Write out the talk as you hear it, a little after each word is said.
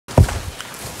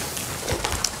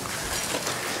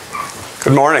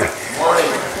Good morning. Good morning.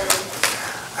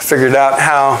 I figured out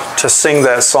how to sing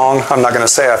that song. I'm not going to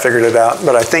say I figured it out,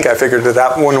 but I think I figured it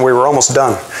out when we were almost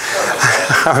done.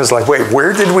 I was like, wait,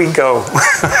 where did we go?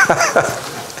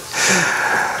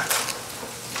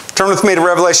 Turn with me to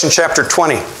Revelation chapter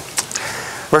 20,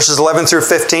 verses 11 through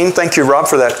 15. Thank you, Rob,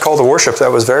 for that call to worship.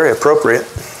 That was very appropriate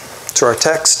to our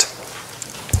text.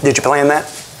 Did you plan that?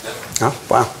 Oh,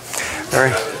 wow.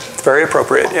 Very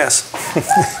appropriate, yes.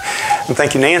 And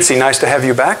thank you, Nancy. Nice to have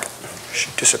you back. She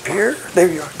disappeared. There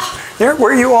you are. You're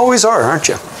where you always are, aren't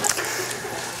you?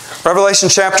 Revelation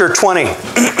chapter 20,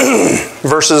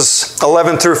 verses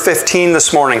 11 through 15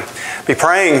 this morning. Be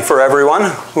praying for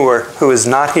everyone who is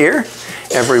not here,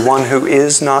 everyone who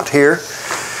is not here.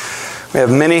 We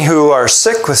have many who are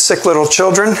sick with sick little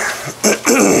children.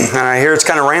 And I hear it's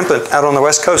kind of rampant out on the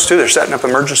West Coast too. They're setting up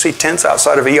emergency tents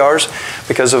outside of ERs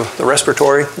because of the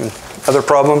respiratory and other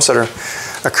problems that are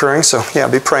occurring. So yeah,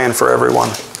 be praying for everyone.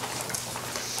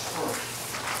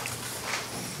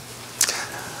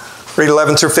 Read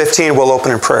 11 through 15. We'll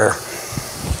open in prayer.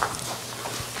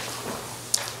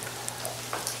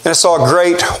 And I saw a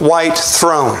great white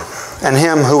throne and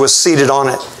him who was seated on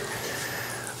it.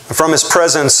 From his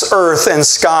presence, earth and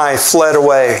sky fled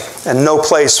away, and no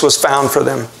place was found for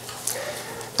them.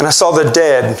 And I saw the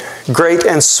dead, great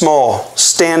and small,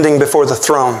 standing before the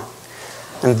throne,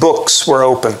 and books were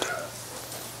opened.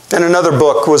 And another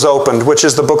book was opened, which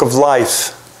is the book of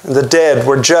life. And the dead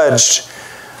were judged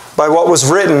by what was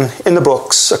written in the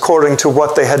books, according to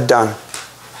what they had done.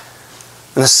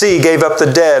 And the sea gave up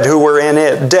the dead who were in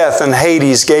it. Death and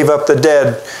Hades gave up the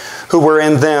dead who were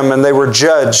in them, and they were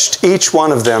judged, each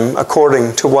one of them,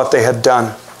 according to what they had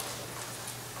done.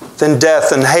 Then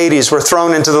death and Hades were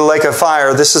thrown into the lake of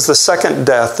fire. This is the second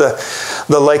death,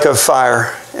 the lake of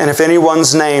fire. And if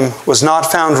anyone's name was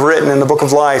not found written in the book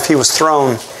of life, he was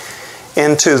thrown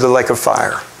into the lake of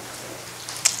fire.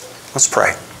 Let's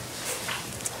pray.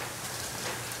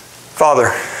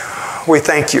 Father, we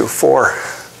thank you for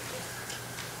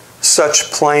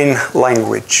such plain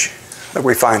language that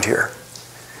we find here.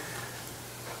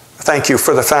 Thank you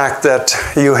for the fact that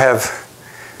you have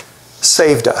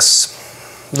saved us.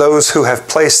 Those who have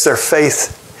placed their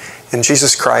faith in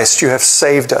Jesus Christ, you have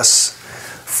saved us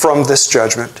from this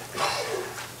judgment.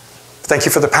 Thank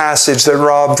you for the passage that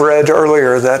Rob read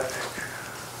earlier, that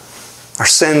our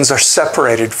sins are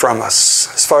separated from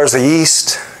us as far as the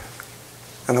east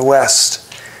and the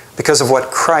west because of what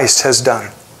Christ has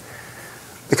done,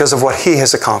 because of what He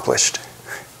has accomplished.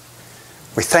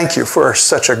 We thank you for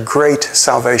such a great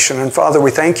salvation. And Father,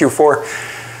 we thank you for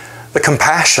the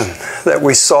compassion that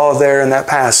we saw there in that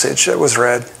passage that was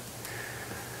read.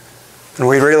 And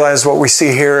we realize what we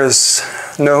see here is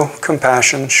no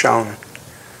compassion shown.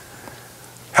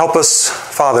 Help us,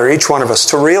 Father, each one of us,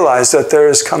 to realize that there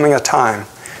is coming a time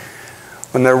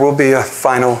when there will be a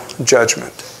final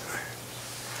judgment.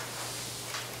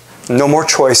 No more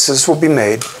choices will be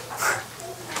made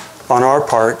on our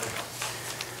part.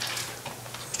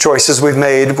 Choices we've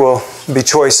made will be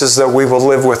choices that we will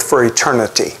live with for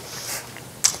eternity.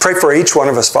 Pray for each one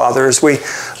of us, Father, as we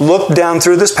look down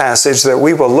through this passage, that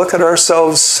we will look at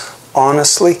ourselves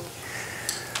honestly,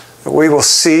 that we will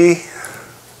see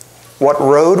what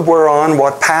road we're on,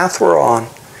 what path we're on,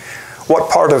 what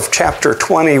part of chapter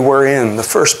 20 we're in, the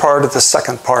first part of the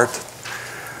second part,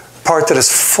 the part that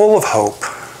is full of hope,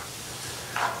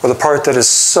 or the part that is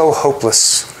so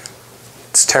hopeless,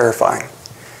 it's terrifying.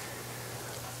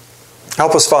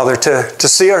 Help us, Father, to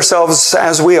see ourselves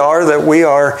as we are, that we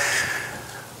are,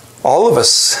 all of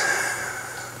us,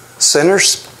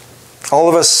 sinners, all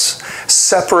of us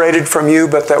separated from you,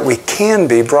 but that we can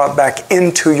be brought back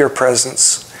into your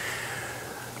presence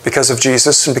because of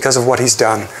Jesus and because of what He's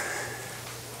done.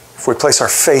 If we place our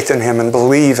faith in Him and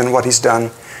believe in what He's done,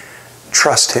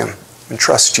 trust Him and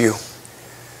trust you.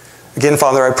 Again,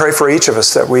 Father, I pray for each of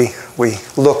us that we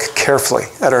look carefully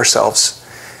at ourselves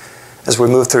as we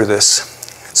move through this.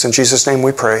 It's in Jesus' name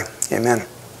we pray. Amen.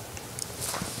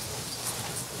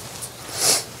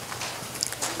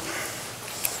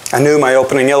 I knew my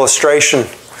opening illustration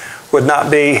would not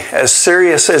be as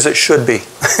serious as it should be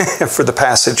for the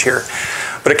passage here,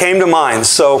 but it came to mind.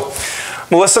 So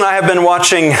Melissa and I have been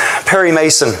watching Perry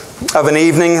Mason of an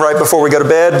evening right before we go to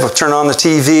bed. We'll turn on the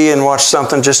TV and watch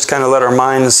something just to kind of let our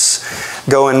minds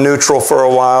go in neutral for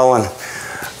a while. And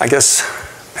I guess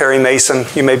Perry Mason,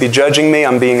 you may be judging me.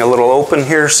 I'm being a little open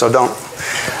here, so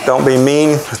don't be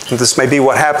mean. This may be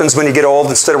what happens when you get old.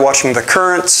 Instead of watching the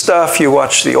current stuff, you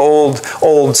watch the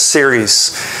old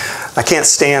series. I can't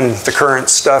stand the current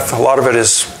stuff. A lot of it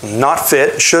is not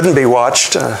fit, shouldn't be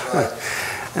watched.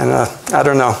 And I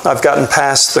don't know, I've gotten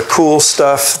past the cool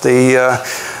stuff,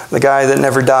 the guy that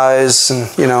never dies,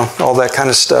 and all that kind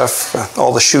of stuff,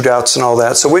 all the shootouts and all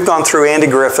that. So we've gone through Andy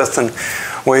Griffith, and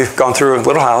we've gone through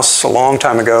Little House a long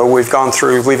time ago. We've gone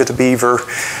through Leave It to Beaver.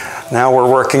 Now we're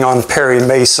working on Perry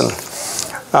Mason.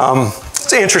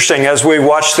 It's interesting as we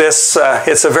watch this.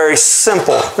 It's a very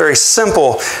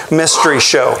simple mystery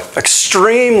show.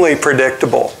 Extremely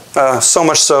predictable. So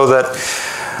much so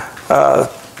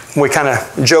that we kind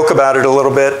of joke about it a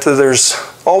little bit. There's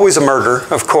always a murder,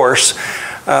 of course.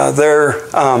 There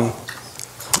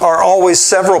are always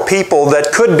several people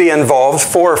that could be involved,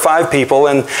 4 or 5 people,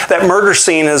 and that murder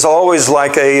scene is always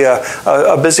like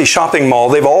a busy shopping mall.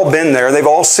 They've all been there. They've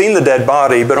all seen the dead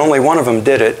body, but only one of them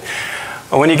did it.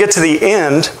 When you get to the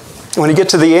end,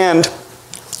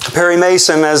 Perry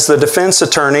Mason, as the defense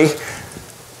attorney,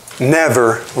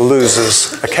 never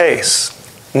loses a case.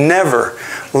 Never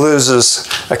loses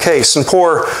a case. And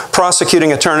poor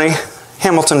prosecuting attorney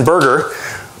Hamilton Berger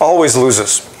always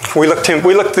loses. We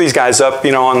looked these guys up,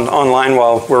 online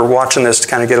while we're watching this to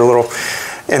kind of get a little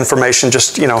information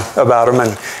just, about them.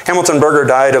 And Hamilton Berger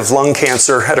died of lung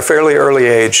cancer at a fairly early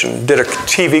age and did a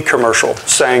TV commercial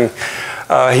saying,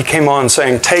 he came on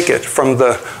saying, "Take it from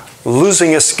the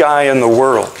losingest guy in the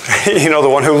world." The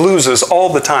one who loses all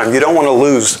the time. You don't want to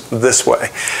lose this way.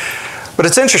 But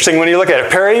it's interesting when you look at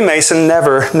it. Perry Mason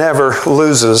never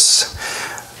loses.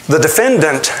 The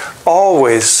defendant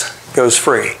always goes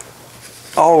free.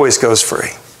 Always goes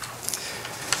free.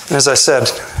 And as I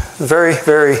said, very,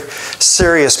 very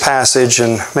serious passage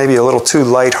and maybe a little too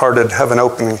lighthearted of an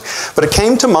opening. But it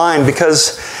came to mind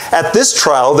because at this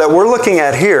trial that we're looking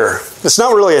at here, it's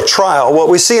not really a trial. What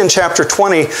we see in chapter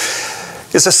 20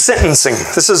 is a sentencing.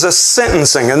 This is a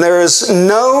sentencing, and there is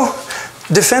no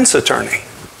defense attorney.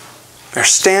 They're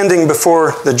standing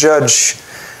before the judge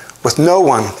with no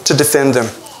one to defend them.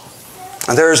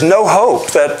 And there is no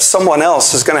hope that someone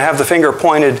else is going to have the finger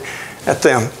pointed at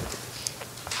them.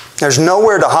 There's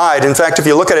nowhere to hide. In fact, if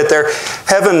you look at it there,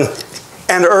 heaven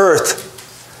and earth,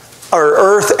 or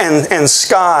earth and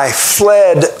sky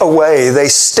fled away. They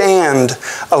stand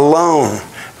alone,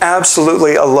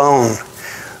 absolutely alone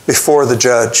before the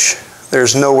judge.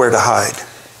 There's nowhere to hide.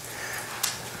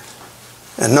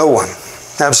 And no one,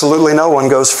 absolutely no one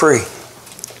goes free.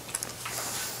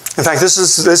 In fact, this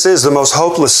is the most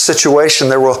hopeless situation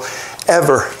there will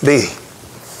ever be.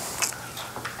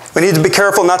 We need to be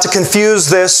careful not to confuse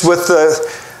this with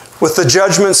the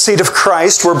judgment seat of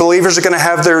Christ, where believers are going to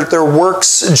have their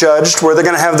works judged, where they're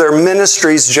going to have their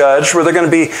ministries judged, where they're going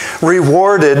to be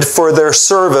rewarded for their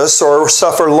service or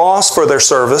suffer loss for their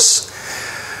service.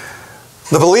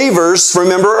 The believers,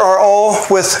 remember, are all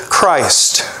with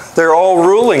Christ. They're all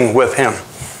ruling with Him.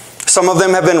 Some of them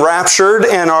have been raptured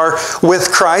and are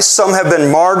with Christ. Some have been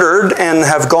martyred and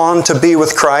have gone to be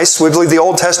with Christ. We believe the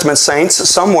Old Testament saints,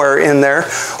 somewhere in there,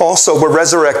 also were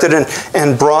resurrected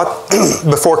and brought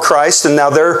before Christ, and now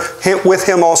they're with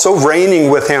Him also, reigning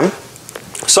with Him.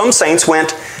 Some saints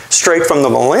went straight from the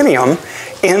millennium,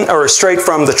 or straight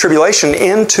from the tribulation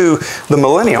into the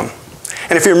millennium.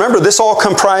 And if you remember, this all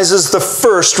comprises the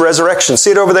first resurrection.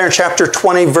 See it over there in chapter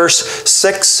 20, verse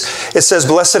 6. It says,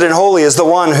 "Blessed and holy is the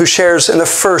one who shares in the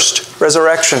first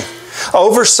resurrection.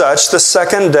 Over such, the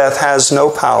second death has no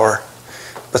power,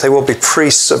 but they will be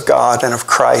priests of God and of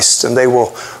Christ, and they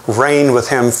will reign with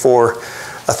Him for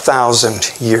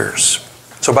 1,000 years."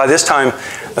 So by this time,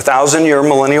 1,000-year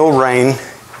millennial reign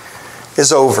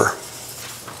is over.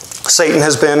 Satan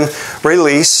has been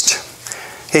released.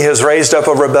 He has raised up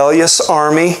a rebellious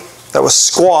army that was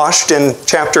squashed in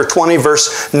chapter 20, verse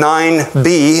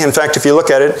 9b. In fact, if you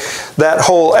look at it, that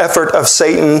whole effort of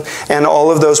Satan and all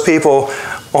of those people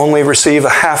only receive a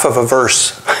half of a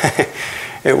verse.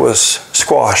 It was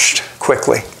squashed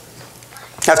quickly.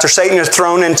 After Satan is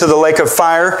thrown into the lake of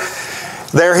fire,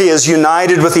 there he is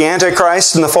united with the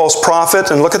Antichrist and the false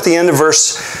prophet. And look at the end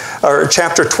of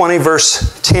chapter 20, verse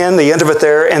 10, the end of it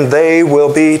there. "And they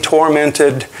will be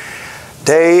tormented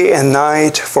day and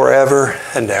night, forever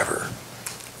and ever."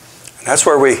 And that's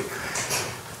where we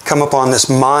come upon this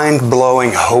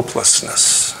mind-blowing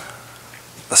hopelessness.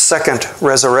 The second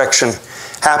resurrection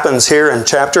happens here in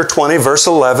chapter 20, verse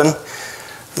 11.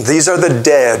 These are the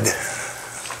dead.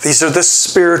 These are the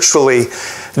spiritually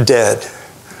dead.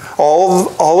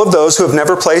 All of those who have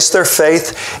never placed their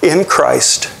faith in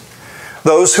Christ.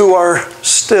 Those who are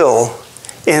still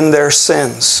in their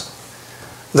sins.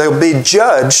 They'll be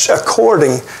judged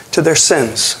according to their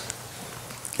sins.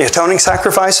 The atoning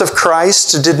sacrifice of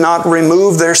Christ did not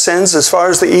remove their sins as far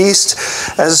as the east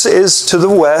as is to the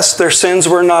west. Their sins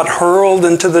were not hurled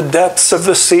into the depths of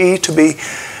the sea to be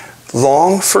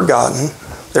long forgotten.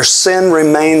 Their sin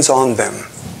remains on them,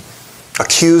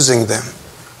 accusing them,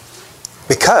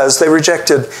 because they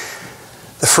rejected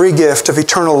the free gift of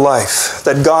eternal life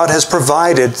that God has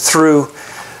provided through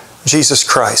Jesus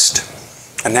Christ.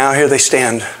 And now here they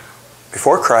stand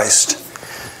before Christ,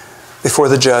 before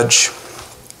the judge.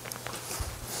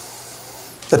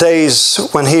 The days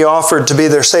when He offered to be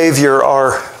their Savior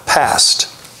are past.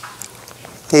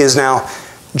 He is now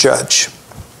judge.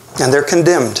 And they're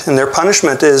condemned, and their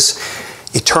punishment is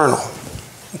eternal.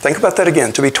 Think about that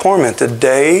again. To be tormented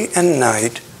day and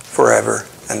night forever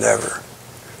and ever.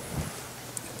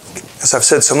 As I've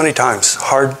said so many times,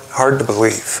 hard to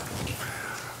believe.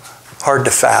 Hard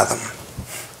to fathom.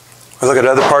 We look at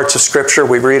other parts of Scripture,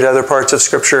 we read other parts of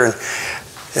Scripture, and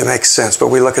it makes sense. But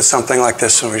we look at something like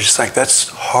this and we just think, that's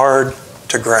hard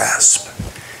to grasp.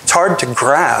 It's hard to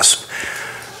grasp,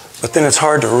 but then it's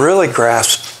hard to really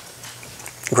grasp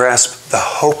the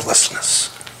hopelessness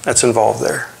that's involved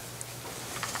there.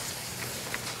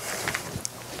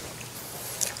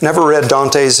 Never read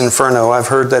Dante's Inferno. I've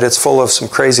heard that it's full of some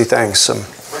crazy things, some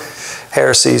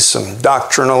heresies, some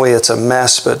doctrinally it's a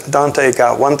mess, but Dante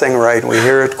got one thing right, and we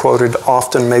hear it quoted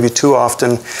often, maybe too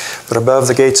often, but above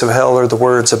the gates of hell are the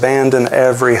words, "Abandon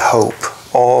every hope,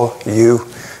 all you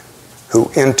who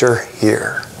enter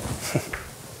here."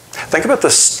 Think about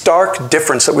the stark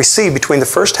difference that we see between the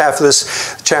first half of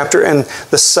this chapter and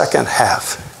the second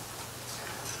half.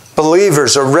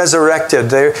 Believers are resurrected.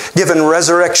 They're given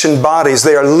resurrection bodies.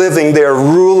 They are living, they are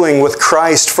ruling with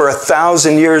Christ for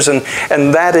 1,000 years. And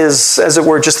that is, as it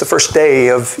were, just the first day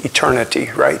of eternity,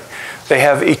 right? They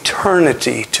have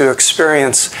eternity to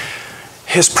experience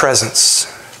His presence,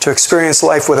 to experience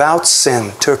life without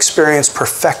sin, to experience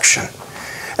perfection.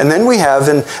 And then we have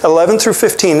in 11 through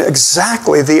 15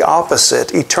 exactly the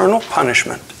opposite, eternal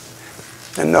punishment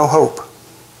and no hope.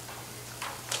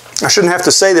 I shouldn't have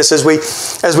to say this as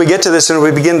we get to this and we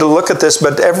begin to look at this,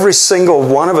 but every single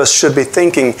one of us should be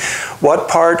thinking, what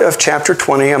part of chapter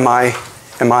 20 am I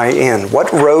in?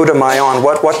 What road am I on?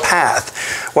 What path?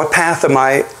 What path am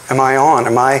I on?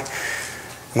 Am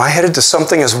I headed to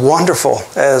something as wonderful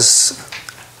as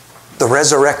the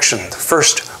resurrection, the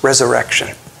first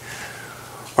resurrection?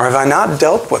 Or have I not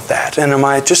dealt with that? And am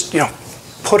I just,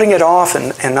 putting it off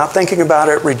and not thinking about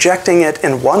it, rejecting it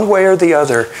in one way or the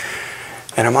other?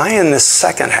 And am I in this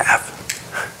second half?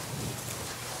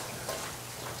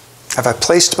 Have I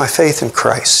placed my faith in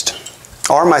Christ?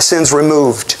 Are my sins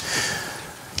removed?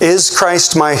 Is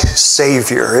Christ my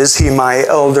Savior? Is He my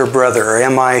elder brother?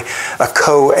 Am I a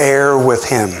co-heir with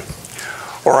Him?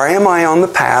 Or am I on the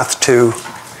path to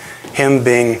Him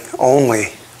being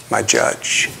only my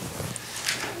judge?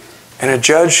 And a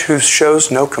judge who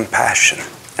shows no compassion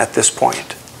at this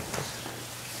point.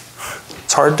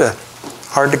 It's hard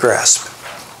to grasp.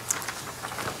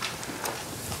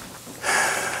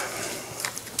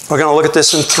 We're going to look at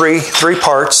this in three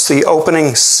parts. The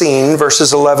opening scene,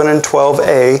 verses 11 and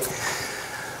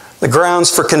 12a. The grounds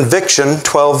for conviction,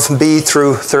 12b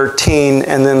through 13.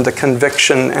 And then the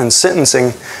conviction and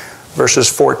sentencing, verses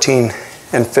 14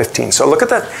 and 15. So look at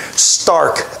that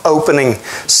stark opening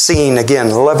scene again,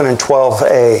 11 and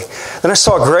 12a. Then I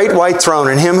saw a great white throne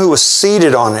and Him who was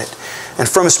seated on it. And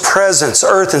from His presence,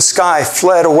 earth and sky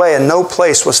fled away, and no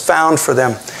place was found for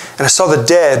them. And I saw the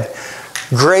dead,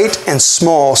 great and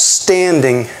small,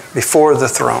 standing before the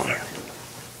throne.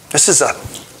 This is an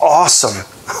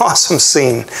awesome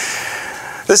scene.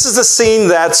 This is the scene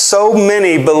that so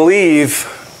many believe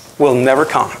will never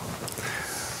come.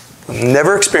 We'll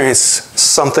never experience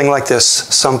something like this,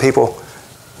 some people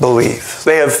believe.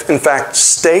 They have, in fact,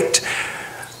 staked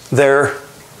their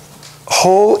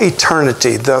whole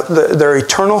eternity, their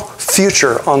eternal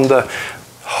future on the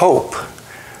hope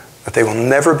that they will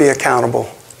never be accountable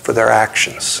for their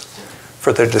actions,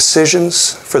 for their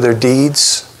decisions, for their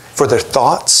deeds, for their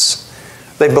thoughts.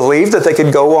 They believe that they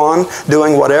could go on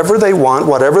doing whatever they want,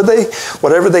 whatever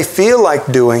they feel like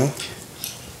doing,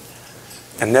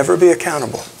 and never be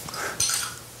accountable.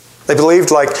 They believed,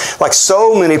 like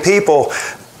so many people,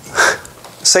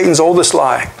 Satan's oldest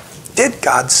lie. Did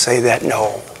God say that?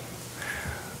 No.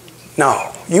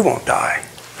 No, you won't die.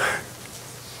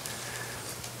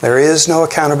 There is no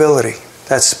accountability.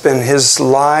 That's been his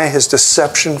lie, his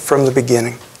deception from the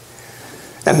beginning.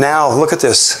 And now, look at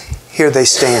this. Here they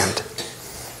stand.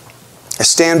 They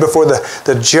stand before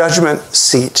the judgment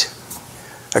seat,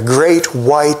 a great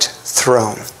white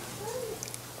throne.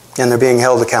 And they're being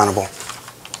held accountable.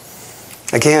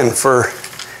 Again, for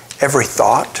every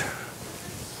thought,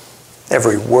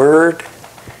 every word,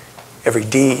 every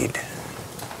deed.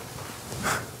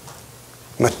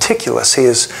 Meticulous. He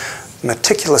is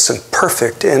meticulous and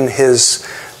perfect in His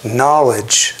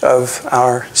knowledge of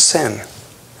our sin.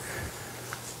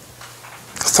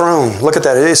 Throne, look at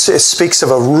that. It speaks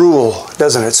of a rule,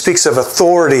 doesn't it? It speaks of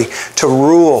authority to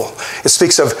rule. It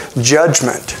speaks of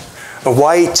judgment. The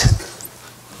white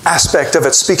aspect of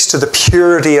it speaks to the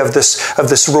purity of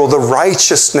this rule, the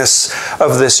righteousness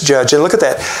of this judge. And look at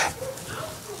that.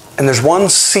 And there's one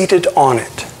seated on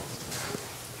it.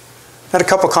 I had a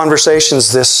couple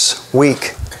conversations this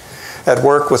week at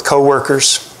work with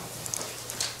coworkers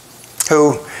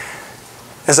who,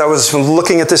 as I was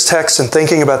looking at this text and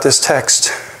thinking about this text,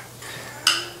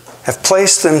 have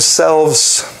placed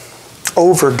themselves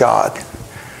over God,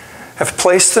 have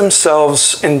placed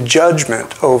themselves in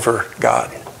judgment over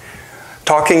God.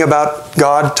 Talking about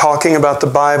God, talking about the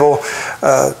Bible,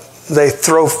 they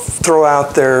throw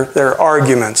out their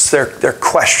arguments, their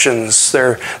questions,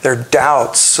 their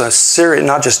doubts,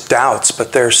 not just doubts,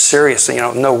 but they're serious.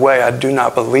 No way, I do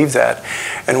not believe that.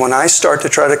 And when I start to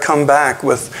try to come back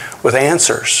with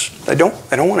answers, they don't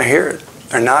want to hear it.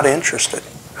 They're not interested.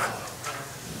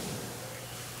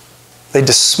 They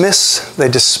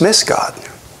dismiss God.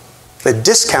 They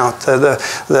discount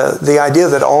the idea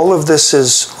that all of this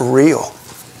is real.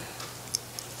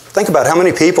 Think about how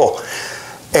many people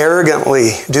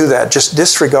arrogantly do that. Just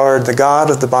disregard the God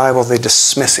of the Bible. They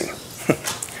dismiss Him.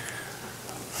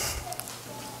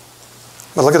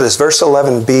 But look at this, verse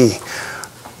 11b.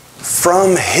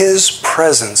 From His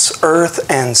presence, earth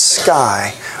and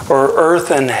sky, or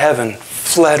earth and heaven,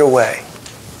 fled away.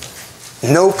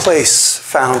 No place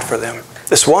found for them.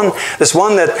 This one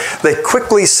that they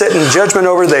quickly sit in judgment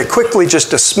over, they quickly just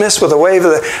dismiss with a wave.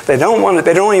 They don't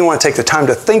even want to take the time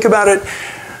to think about it.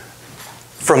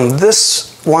 From this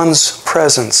one's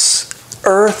presence,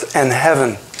 earth and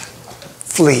heaven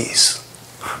flees.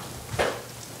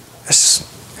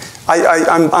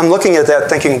 I'm looking at that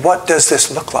thinking, what does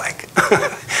this look like?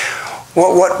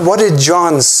 What did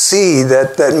John see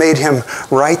that made him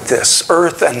write this?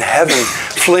 Earth and heaven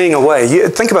fleeing away.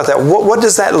 Think about that. What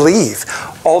does that leave?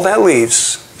 All that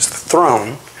leaves is the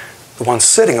throne, the one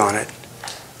sitting on it,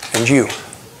 and you.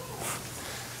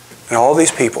 And all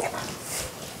these people.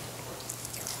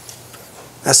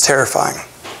 That's terrifying.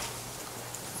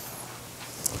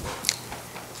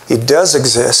 He does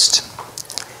exist.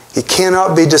 He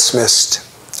cannot be dismissed.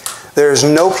 There is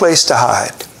no place to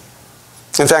hide.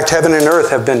 In fact, heaven and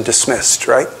earth have been dismissed,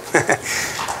 right?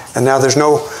 And now there's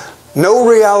no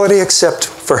reality except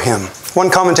for Him.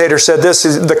 One commentator said this,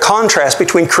 the contrast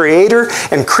between creator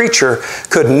and creature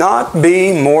could not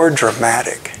be more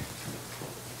dramatic.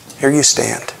 Here you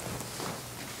stand.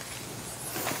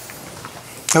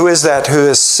 Who is that who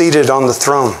is seated on the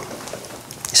throne?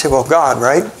 You say, well, God,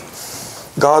 right?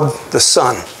 God the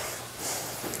Son.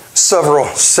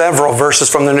 Several verses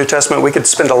from the New Testament. We could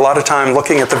spend a lot of time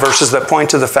looking at the verses that point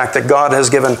to the fact that God has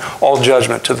given all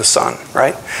judgment to the Son,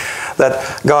 right?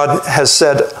 That God has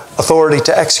said authority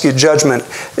to execute judgment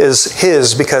is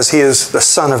His because He is the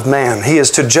Son of Man. He is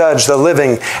to judge the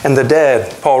living and the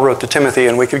dead. Paul wrote to Timothy,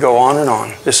 and we could go on and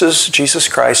on. This is Jesus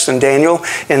Christ. And Daniel,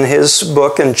 in his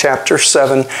book in chapter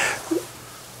 7,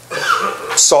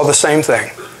 saw the same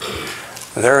thing.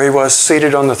 There He was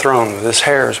seated on the throne with His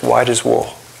hair as white as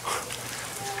wool.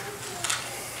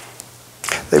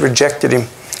 They rejected Him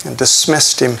and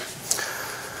dismissed Him.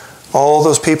 All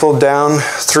those people down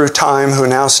through time who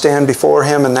now stand before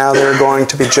Him, and now they're going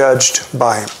to be judged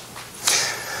by Him.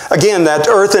 Again, that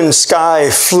earth and sky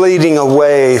fleeting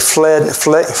away,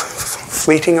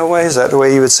 fleeting away, is that the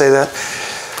way you would say that?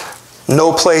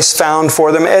 No place found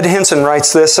for them. Ed Henson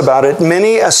writes this about it.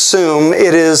 Many assume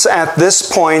it is at this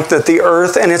point that the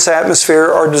earth and its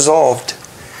atmosphere are dissolved.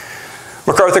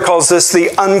 MacArthur calls this the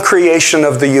uncreation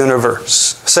of the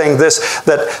universe, saying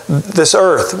that this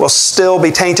earth will still be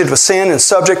tainted with sin and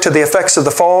subject to the effects of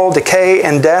the fall, decay,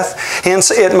 and death. Hence,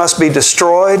 it must be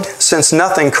destroyed, since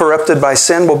nothing corrupted by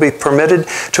sin will be permitted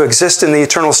to exist in the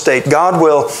eternal state. God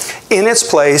will, in its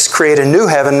place, create a new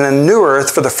heaven and a new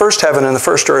earth, for the first heaven and the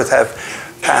first earth have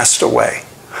passed away.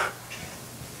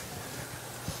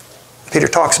 Peter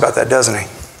talks about that, doesn't he?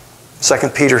 2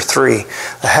 Peter 3,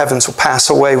 the heavens will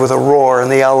pass away with a roar,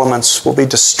 and the elements will be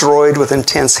destroyed with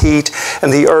intense heat,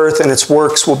 and the earth and its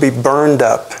works will be burned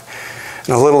up. And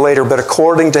a little later, but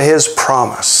according to His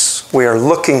promise, we are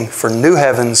looking for new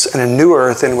heavens and a new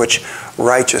earth in which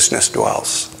righteousness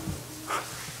dwells.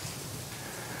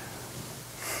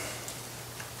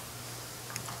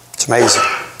 It's amazing.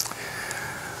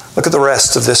 Look at the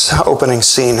rest of this opening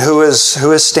scene. Who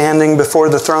is standing before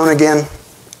the throne again?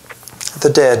 The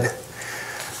dead.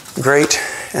 Great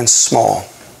and small.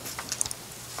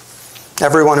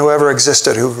 Everyone who ever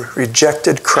existed who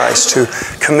rejected Christ, who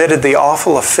committed the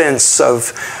awful offense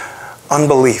of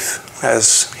unbelief,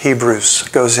 as Hebrews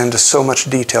goes into so much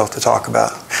detail to talk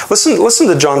about. Listen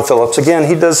to John Phillips. Again,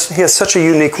 he has such a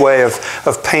unique way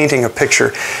of painting a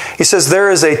picture. He says, there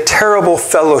is a terrible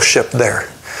fellowship there.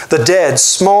 The dead,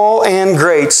 small and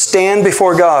great, stand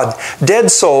before God. Dead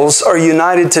souls are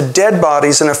united to dead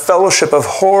bodies in a fellowship of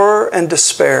horror and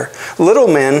despair. Little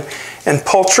men and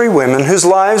paltry women whose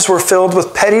lives were filled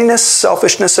with pettiness,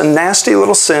 selfishness, and nasty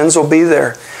little sins will be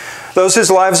there. Those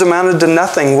whose lives amounted to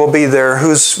nothing will be there,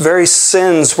 whose very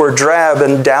sins were drab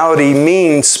and dowdy,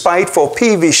 mean, spiteful,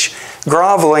 peevish,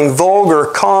 groveling, vulgar,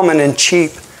 common, and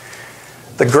cheap.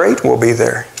 The great will be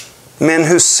there. Men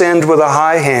who sinned with a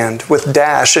high hand, with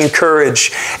dash and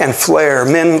courage and flair.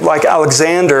 Men like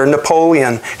Alexander,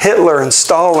 Napoleon, Hitler, and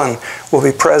Stalin will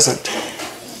be present.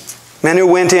 Men who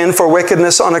went in for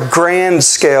wickedness on a grand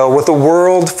scale with the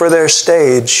world for their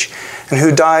stage, and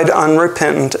who died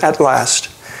unrepentant at last.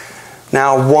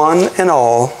 Now one and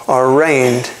all are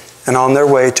arraigned and on their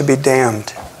way to be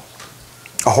damned.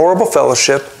 A horrible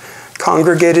fellowship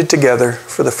congregated together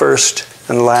for the first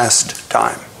and last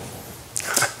time.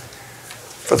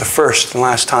 For the first and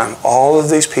last time, all of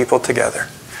these people together,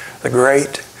 the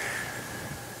great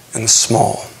and the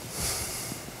small.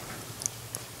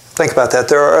 Think about that.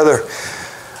 There are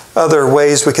other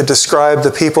ways we could describe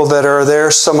the people that are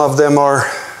there. Some of them are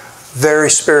very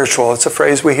spiritual. It's a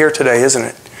phrase we hear today, isn't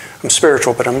it? I'm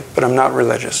spiritual, but I'm not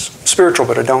religious. I'm spiritual,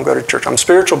 but I don't go to church. I'm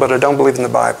spiritual, but I don't believe in the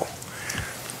Bible.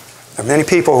 There are many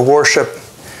people who worship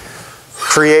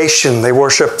creation. They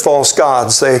worship false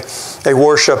gods. They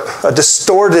worship a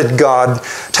distorted God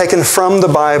taken from the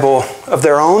Bible of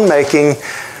their own making,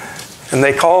 and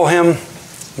they call him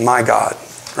my God.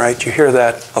 Right? You hear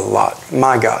that a lot.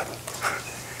 My God.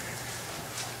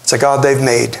 It's a God they've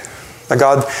made. A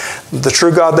God, the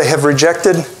true God they have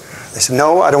rejected. They said,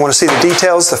 no, I don't want to see the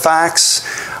details, the facts.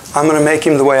 I'm going to make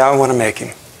him the way I want to make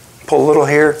him. Pull a little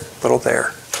here, a little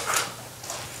there.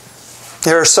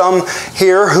 There are some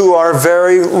here who are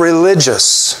very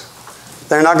religious.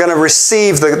 They're not going to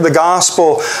receive the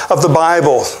gospel of the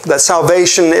Bible, that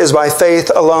salvation is by faith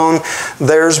alone.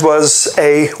 Theirs was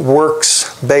a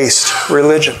works-based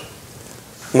religion.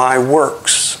 My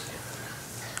works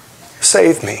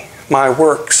save me. My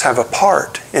works have a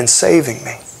part in saving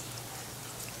me.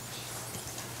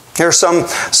 There are some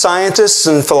scientists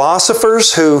and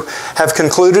philosophers who have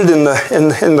concluded in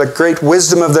the great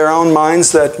wisdom of their own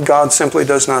minds that God simply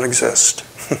does not exist.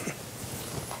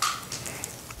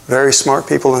 Very smart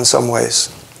people in some ways.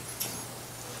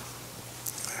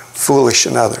 Foolish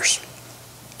in others.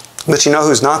 But you know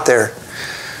who's not there?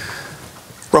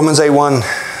 Romans 8:1,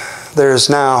 there is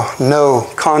now no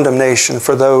condemnation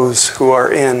for those who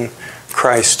are in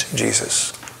Christ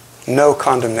Jesus. No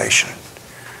condemnation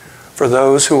for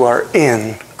those who are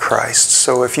in Christ.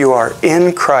 So if you are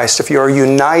in Christ, if you are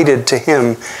united to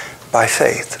him by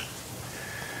faith,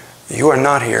 you are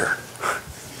not here.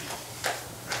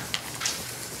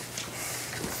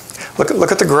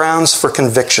 Look at the grounds for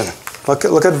conviction. Look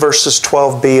at verses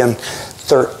 12b and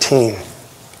 13.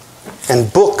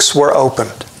 And books were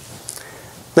opened.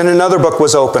 Then another book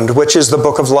was opened, which is the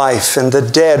book of life, and the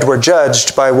dead were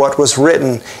judged by what was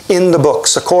written in the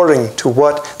books according to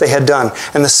what they had done.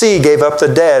 And the sea gave up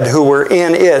the dead who were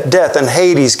in it. Death and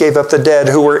Hades gave up the dead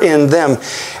who were in them.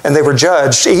 And they were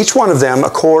judged, each one of them,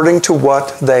 according to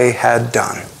what they had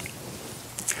done.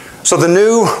 So the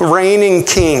new reigning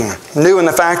king, new in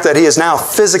the fact that he is now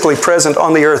physically present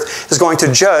on the earth, is going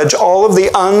to judge all of the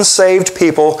unsaved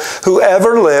people who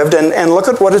ever lived. And look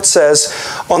at what it says,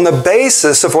 on the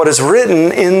basis of what is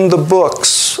written in the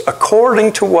books,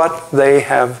 according to what they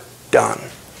have done.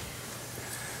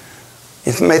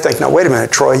 You may think, now wait a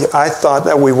minute, Troy, I thought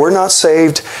that we were not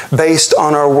saved based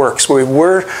on our works.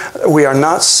 We are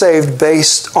not saved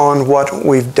based on what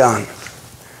we've done.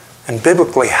 And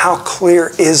biblically, how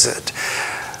clear is it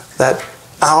that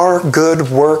our good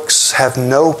works have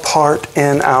no part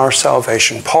in our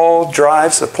salvation? Paul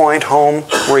drives the point home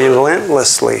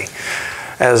relentlessly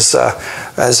as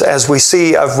we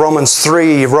see of Romans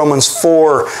 3, Romans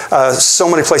 4, so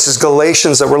many places,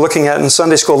 Galatians that we're looking at in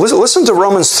Sunday school. Listen to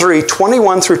Romans 3,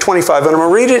 21 through 25, and I'm going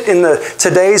to read it in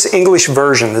today's English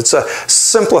version. It's a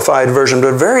simplified version,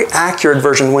 but a very accurate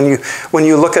version. When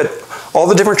you look at all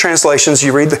the different translations,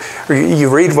 you read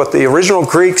what the original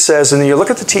Greek says, and then you look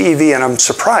at the TEV, and I'm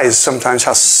surprised sometimes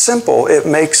how simple it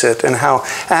makes it and how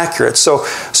accurate. So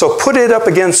put it up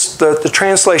against the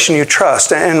translation you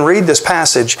trust and read this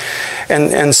passage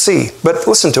and see. But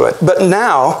listen to it. But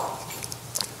now,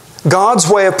 God's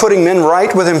way of putting men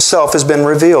right with himself has been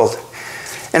revealed.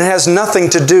 And it has nothing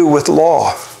to do with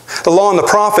law. The law and the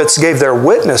prophets gave their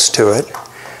witness to it.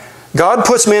 God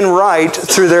puts men right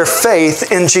through their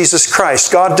faith in Jesus Christ.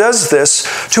 God does this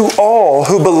to all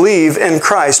who believe in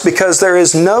Christ because there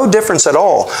is no difference at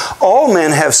all. All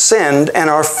men have sinned and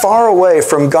are far away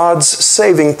from God's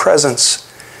saving presence.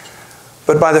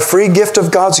 But by the free gift of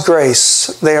God's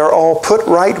grace, they are all put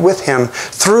right with Him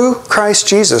through Christ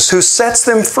Jesus, who sets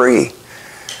them free.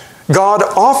 God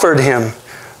offered Him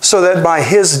so that by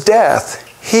His death,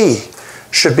 He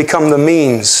should become the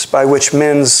means by which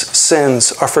men's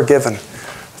sins are forgiven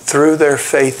through their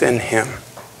faith in Him.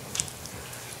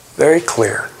 Very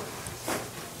clear.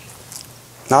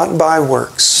 Not by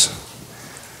works,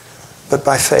 but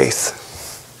by faith.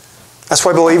 That's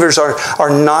why believers are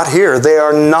not here. They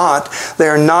are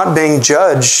not being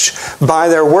judged by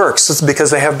their works. It's because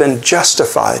they have been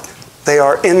justified. They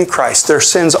are in Christ. Their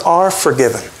sins are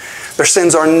forgiven. Their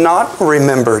sins are not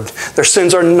remembered. Their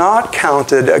sins are not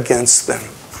counted against them.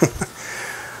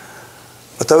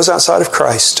 But those outside of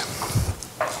Christ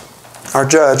are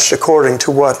judged according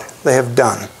to what they have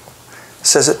done. It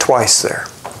says it twice there.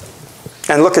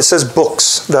 And look, it says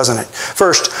books, doesn't it?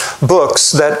 First,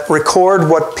 books that record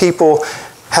what people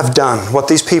have done, what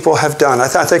these people have done. I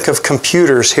think of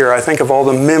computers here. I think of all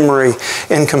the memory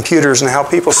in computers and how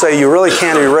people say you really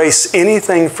can't erase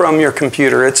anything from your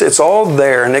computer. It's all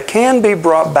there, and it can be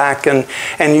brought back and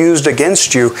used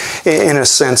against you in a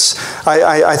sense.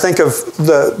 I think of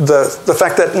the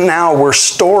fact that now we're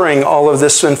storing all of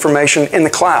this information in the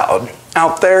cloud,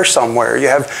 out there somewhere. You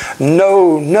have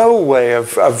no way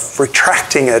of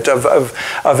retracting it, of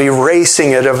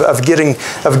erasing it, of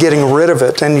getting rid of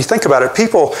it. And you think about it,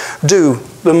 people do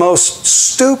the most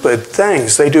stupid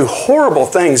things. They do horrible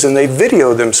things, and they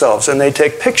video themselves, and they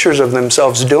take pictures of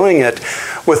themselves doing it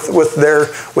with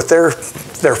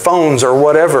their phones or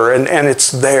whatever, and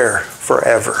it's there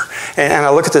forever. And I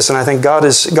look at this and I think God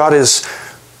is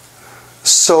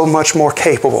so much more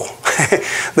capable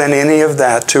than any of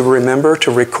that to remember,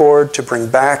 to record, to bring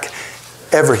back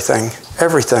everything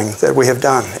that we have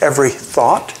done. Every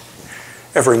thought,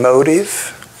 every motive,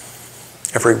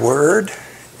 every word,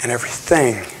 and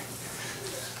everything.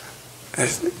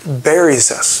 It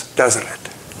buries us, doesn't it?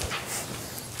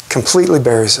 Completely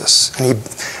buries us. And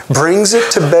He brings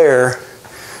it to bear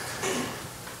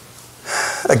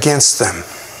against them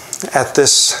at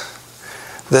this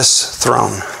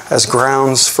throne as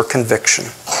grounds for conviction.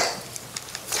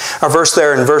 Our verse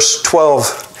there in verse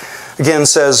 12 again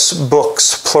says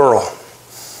books, plural.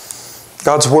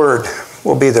 God's Word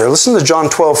will be there. Listen to John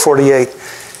 12:48.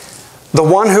 The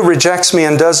one who rejects me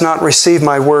and does not receive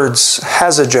my words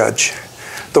has a judge.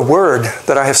 The word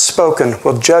that I have spoken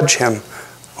will judge him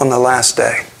on the last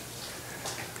day.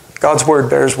 God's Word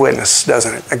bears witness,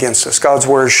 doesn't it, against us. God's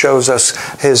Word shows us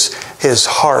His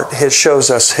heart. It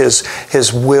shows us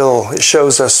His will. It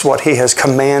shows us what He has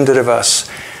commanded of us.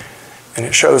 And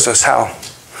it shows us how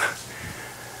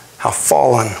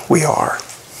fallen we are.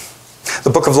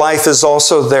 The book of life is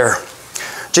also there.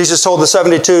 Jesus told the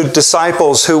 72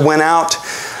 disciples who went out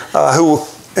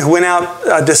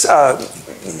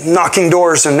knocking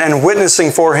doors and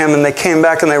witnessing for Him, and they came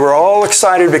back and they were all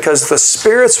excited because the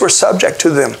spirits were subject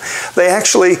to them. They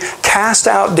actually cast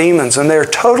out demons, and they're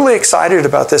totally excited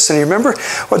about this. And you remember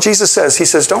what Jesus says? He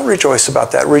says, don't rejoice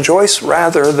about that. Rejoice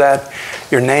rather that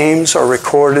your names are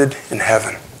recorded in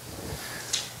heaven.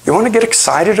 You want to get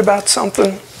excited about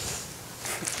something?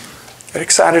 Get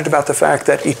excited about the fact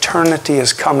that eternity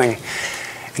is coming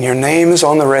and your name is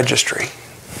on the registry.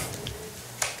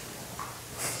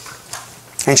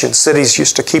 Ancient cities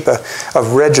used to keep a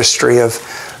registry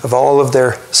of all of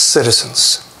their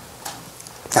citizens.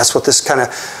 That's what this kind of,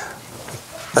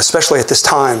 especially at this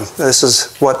time, this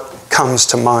is what comes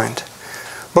to mind.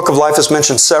 Book of Life is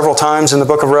mentioned several times in the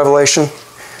book of Revelation.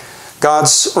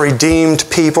 God's redeemed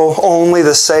people, only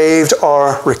the saved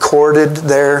are recorded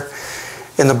there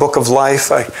in the book of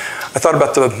life. I thought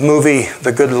about the movie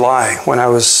The Good Lie when I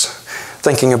was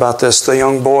thinking about this. The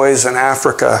young boys in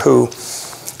Africa who,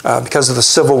 because of the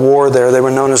civil war there, they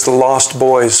were known as the Lost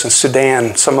Boys in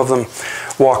Sudan. Some of them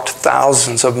walked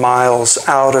thousands of miles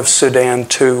out of Sudan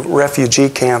to refugee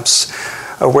camps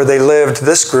where they lived.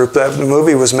 This group that the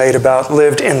movie was made about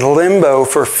lived in limbo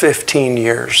for 15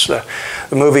 years. The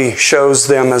movie shows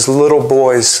them as little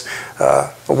boys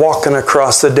walking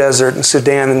across the desert in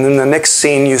Sudan, and then the next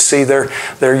scene you see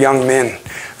they're young men.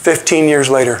 15 years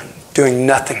later, doing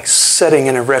nothing, sitting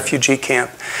in a refugee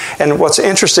camp. And what's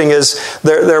interesting is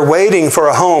they're waiting for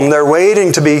a home. They're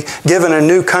waiting to be given a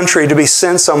new country, to be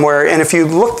sent somewhere. And if you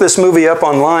look this movie up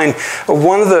online,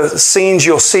 one of the scenes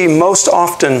you'll see most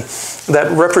often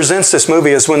that represents this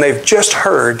movie is when they've just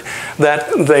heard that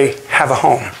they have a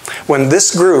home. When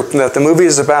this group that the movie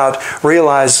is about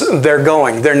realize they're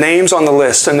going, their name's on the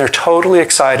list, and they're totally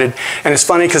excited. And it's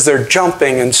funny because they're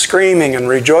jumping and screaming and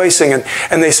rejoicing,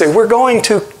 and they say, we're going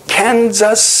to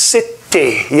Kansas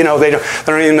City. You know, they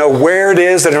don't even know where it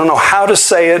is. They don't know how to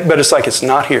say it, but it's like it's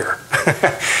not here.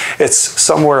 It's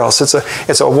somewhere else.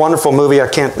 It's a wonderful movie. I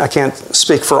can't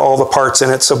speak for all the parts in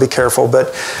it, so be careful.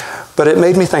 But it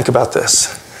made me think about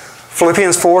this.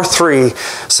 Philippians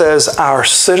 4:3 says, our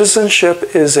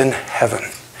citizenship is in heaven,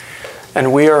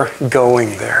 and we are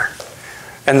going there.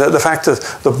 And the fact that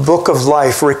the book of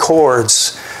life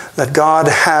records that God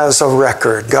has a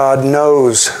record. God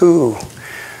knows who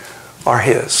are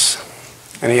His,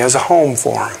 and He has a home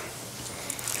for them.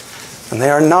 And they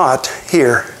are not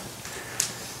here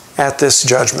at this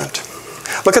judgment.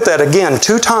 Look at that again.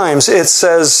 2 times it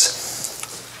says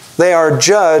they are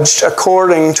judged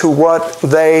according to what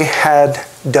they had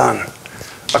done.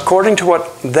 According to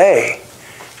what they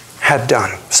had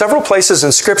done. Several places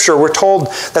in Scripture we're told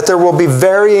that there will be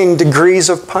varying degrees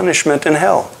of punishment in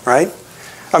hell, right?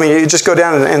 I mean, you just go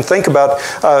down and think about,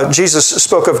 Jesus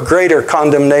spoke of greater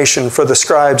condemnation for the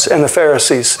scribes and the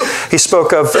Pharisees. He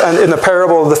spoke of, in the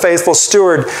parable of the faithful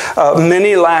steward,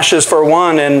 many lashes for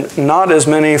one and not as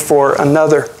many for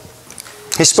another.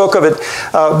 He spoke of it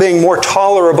being more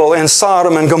tolerable in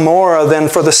Sodom and Gomorrah than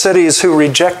for the cities who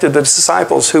rejected the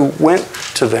disciples who went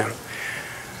to them.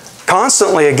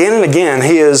 Constantly, again and again,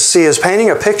 he is painting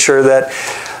a picture that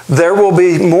there will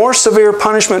be more severe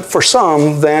punishment for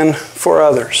some than for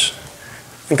others.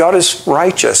 And God is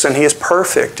righteous and He is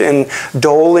perfect in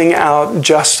doling out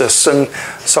justice. And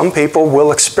some people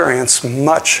will experience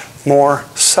much more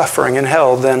suffering in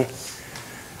hell than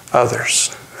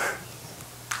others.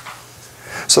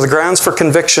 So the grounds for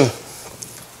conviction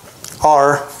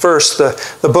are, first,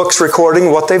 the book's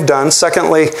recording what they've done.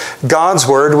 Secondly, God's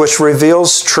Word, which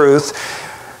reveals truth.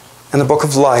 And the book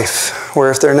of life,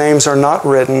 where if their names are not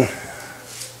written,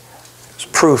 it's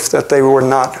proof that they were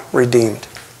not redeemed.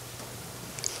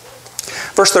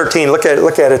 Verse 13, look at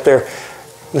it there.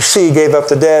 The sea gave up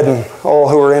the dead and all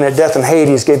who were in it. Death and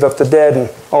Hades gave up the dead and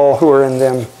all who were in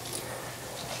them.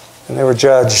 And they were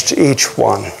judged, each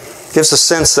one. Gives a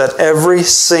sense that every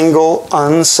single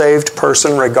unsaved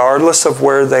person, regardless of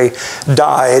where they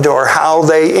died or how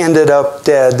they ended up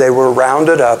dead, they were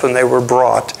rounded up and they were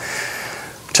brought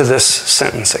to this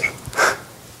sentencing.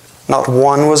 Not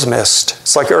one was missed.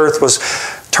 It's like earth was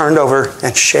turned over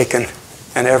and shaken,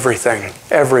 and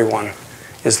everyone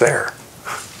is there.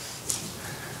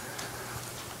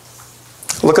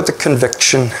 Look at the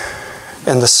conviction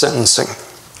and the sentencing,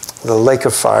 the lake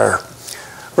of fire.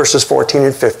 Verses 14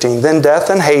 and 15. Then death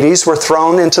and Hades were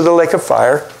thrown into the lake of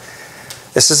fire.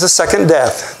 This is the second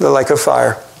death, the lake of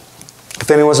fire. If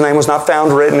anyone's name was not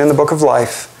found written in the book of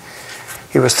life,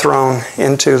 he was thrown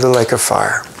into the lake of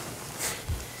fire.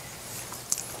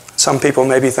 Some people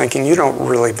may be thinking, you don't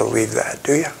really believe that,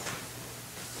 do you?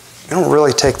 You don't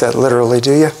really take that literally,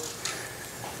 do you?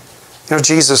 You know,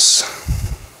 Jesus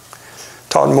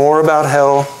taught more about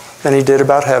hell than He did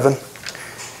about heaven.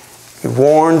 He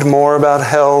warned more about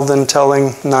hell than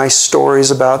telling nice stories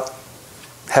about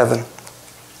heaven.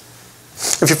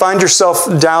 If you find yourself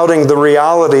doubting the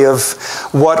reality of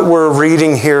what we're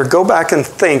reading here, go back and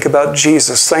think about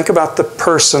Jesus. Think about the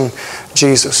person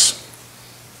Jesus.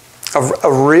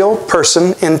 A real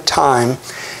person in time,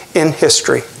 in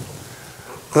history.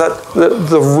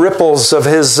 The ripples of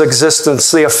His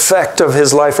existence, the effect of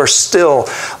His life are still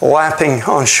lapping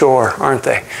on shore, aren't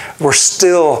they? We're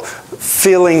still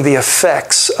feeling the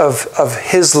effects of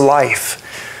His life.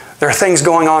 There are things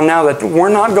going on now that were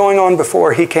not going on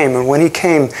before He came. And when He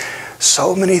came,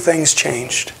 so many things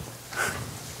changed.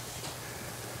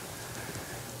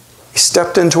 He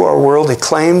stepped into our world. He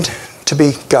claimed to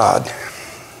be God.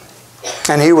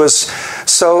 And He was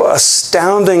so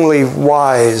astoundingly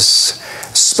wise,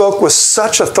 spoke with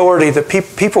such authority that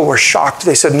people were shocked.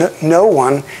 They said, no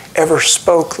one ever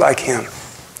spoke like Him.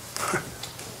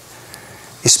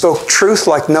 He spoke truth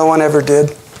like no one ever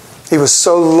did. He was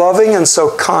so loving and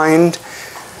so kind,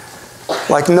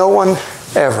 like no one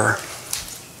ever.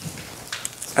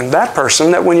 And that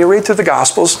person, that when you read through the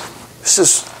Gospels, this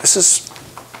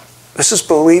is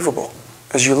believable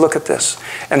as you look at this.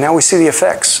 And now we see the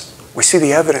effects. We see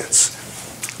the evidence.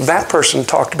 That person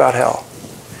talked about hell.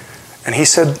 And he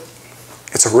said,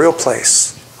 it's a real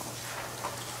place.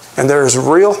 And there is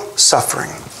real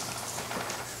suffering.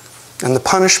 And the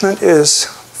punishment is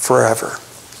forever.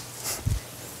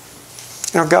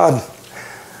 You know,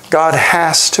 God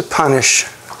has to punish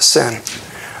sin.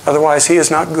 Otherwise, He is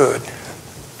not good.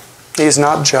 He is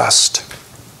not just.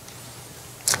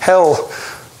 Hell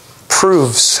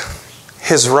proves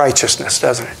His righteousness,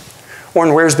 doesn't it?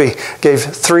 Warren Wiersbe gave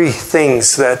 3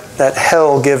 things that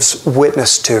hell gives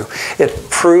witness to. It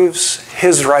proves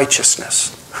His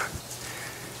righteousness.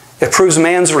 It proves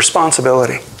man's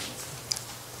responsibility.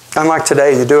 Unlike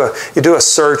today, you do a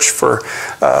search for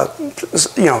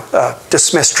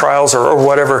dismissed trials or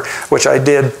whatever, which I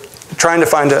did, trying to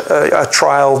find a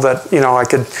trial that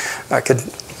I could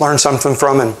learn something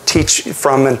from and teach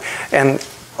from, and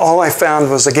all I found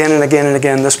was again and again and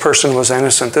again, this person was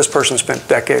innocent. This person spent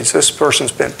decades. This person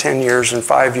spent 10 years and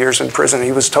 5 years in prison.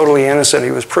 He was totally innocent.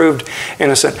 He was proved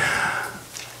innocent.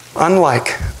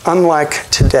 Unlike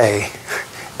today,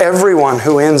 everyone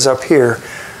who ends up here,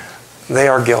 they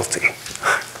are guilty.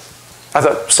 I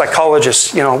thought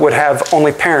psychologists, would have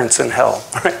only parents in hell.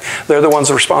 Right? They're the ones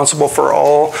responsible for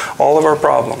all of our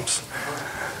problems.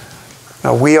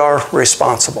 No, we are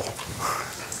responsible.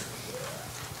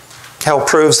 Hell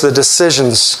proves the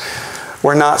decisions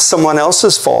were not someone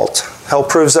else's fault. Hell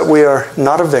proves that we are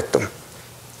not a victim.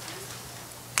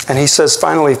 And he says,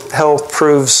 finally, hell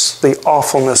proves the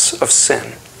awfulness of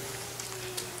sin.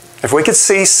 If we could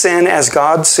see sin as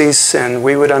God sees sin,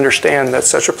 we would understand that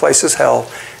such a place as hell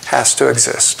has to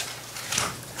exist.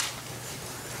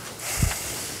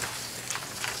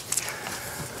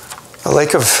 A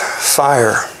lake of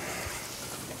fire,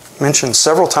 mentioned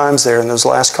several times there in those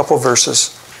last couple of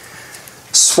verses,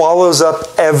 swallows up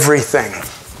everything.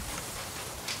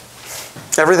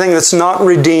 Everything that's not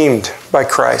redeemed by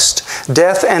Christ.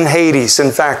 Death and Hades,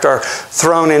 in fact, are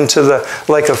thrown into the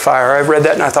lake of fire. I read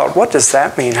that and I thought, what does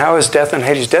that mean? How is death and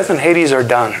Hades? Death and Hades are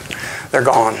done. They're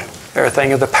gone. They're a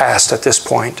thing of the past at this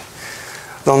point.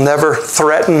 They'll never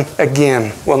threaten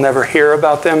again. We'll never hear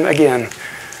about them again.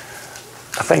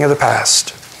 A thing of the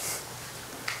past.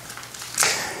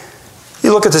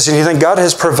 You look at this and you think God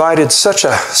has provided such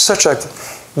a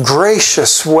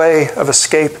gracious way of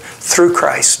escape through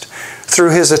Christ,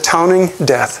 through His atoning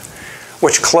death,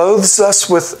 which clothes us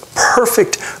with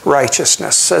perfect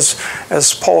righteousness.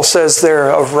 As Paul says there,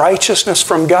 a righteousness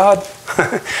from God,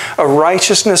 a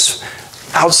righteousness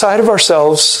outside of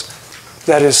ourselves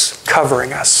that is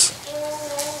covering us,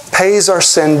 pays our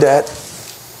sin debt.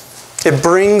 It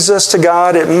brings us to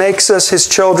God. It makes us His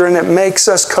children. It makes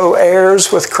us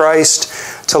co-heirs with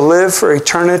Christ to live for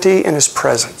eternity in His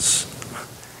presence.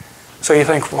 So you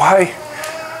think, why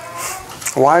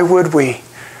would we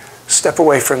step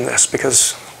away from this?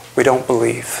 Because we don't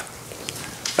believe.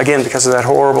 Again, because of that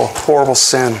horrible, horrible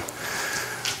sin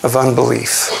of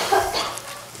unbelief.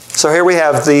 So here we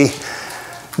have the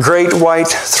great white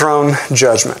throne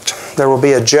judgment. There will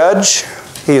be a judge.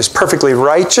 He is perfectly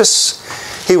righteous.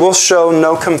 He will show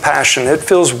no compassion. It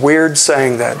feels weird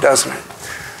saying that, doesn't it?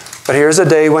 But here's a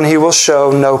day when He will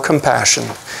show no compassion.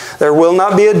 There will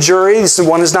not be a jury. This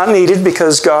one is not needed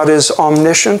because God is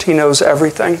omniscient. He knows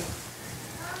everything.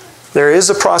 There is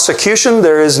a prosecution.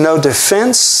 There is no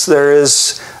defense. There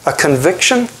is a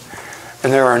conviction.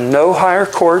 And there are no higher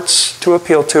courts to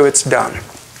appeal to. It's done.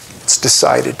 It's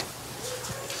decided.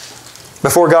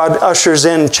 Before God ushers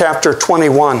in chapter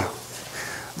 21,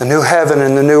 the new heaven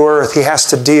and the new earth, He has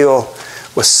to deal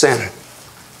with sin.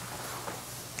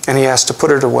 And He has to put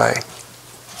it away.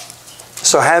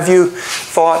 So have you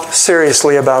thought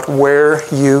seriously about where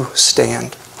you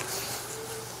stand?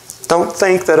 Don't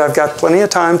think that I've got plenty of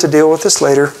time to deal with this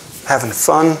later. Having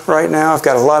fun right now. I've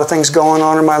got a lot of things going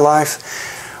on in my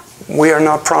life. We are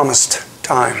not promised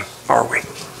time, are we?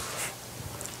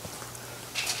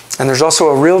 And there's also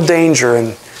a real danger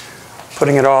in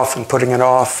putting it off and putting it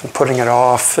off and putting it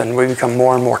off, and we become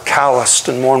more and more calloused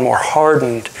and more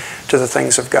hardened to the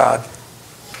things of God.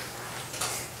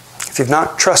 If you've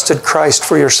not trusted Christ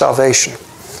for your salvation,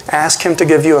 ask Him to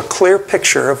give you a clear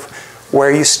picture of where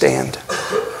you stand.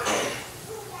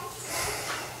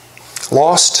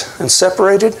 Lost and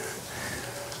separated,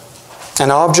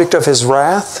 an object of His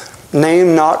wrath,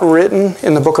 name not written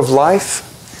in the book of life.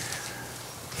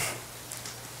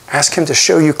 Ask Him to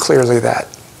show you clearly that.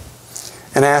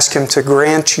 And ask Him to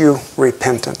grant you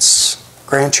repentance.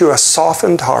 Grant you a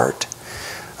softened heart,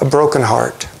 a broken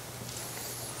heart.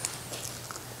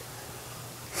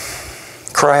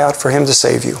 Cry out for Him to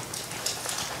save you.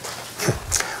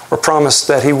 We're promised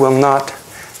that He will not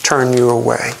turn you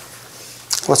away.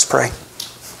 Let's pray.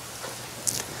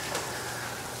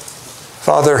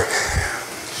 Father,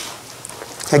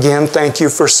 again, thank You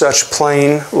for such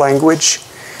plain language.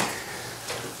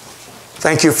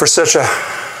 Thank you for such a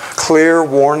clear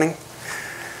warning.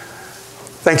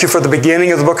 Thank you for the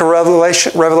beginning of the book of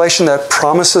Revelation that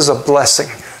promises a blessing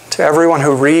to everyone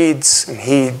who reads and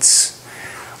heeds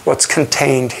what's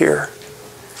contained here.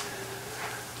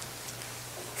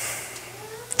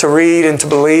 To read and to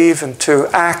believe and to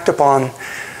act upon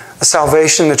the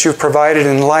salvation that you've provided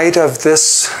in light of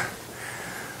this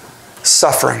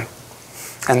suffering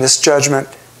and this judgment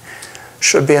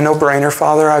should be a no-brainer.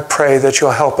 Father, I pray that you'll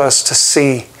help us to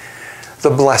see the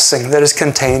blessing that is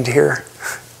contained here.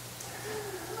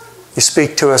 You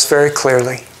speak to us very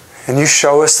clearly, and you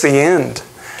show us the end.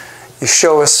 You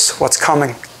show us what's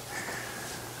coming.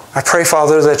 I pray,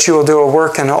 Father, that you will do a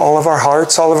work in all of our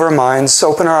hearts, all of our minds.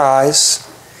 Open our eyes.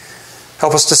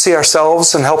 Help us to see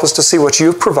ourselves and help us to see what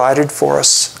you've provided for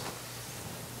us.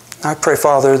 I pray,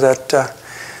 Father, that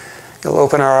you'll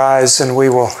open our eyes and we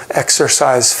will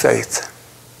exercise faith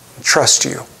and trust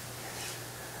you.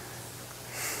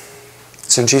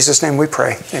 It's in Jesus' name we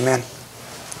pray. Amen.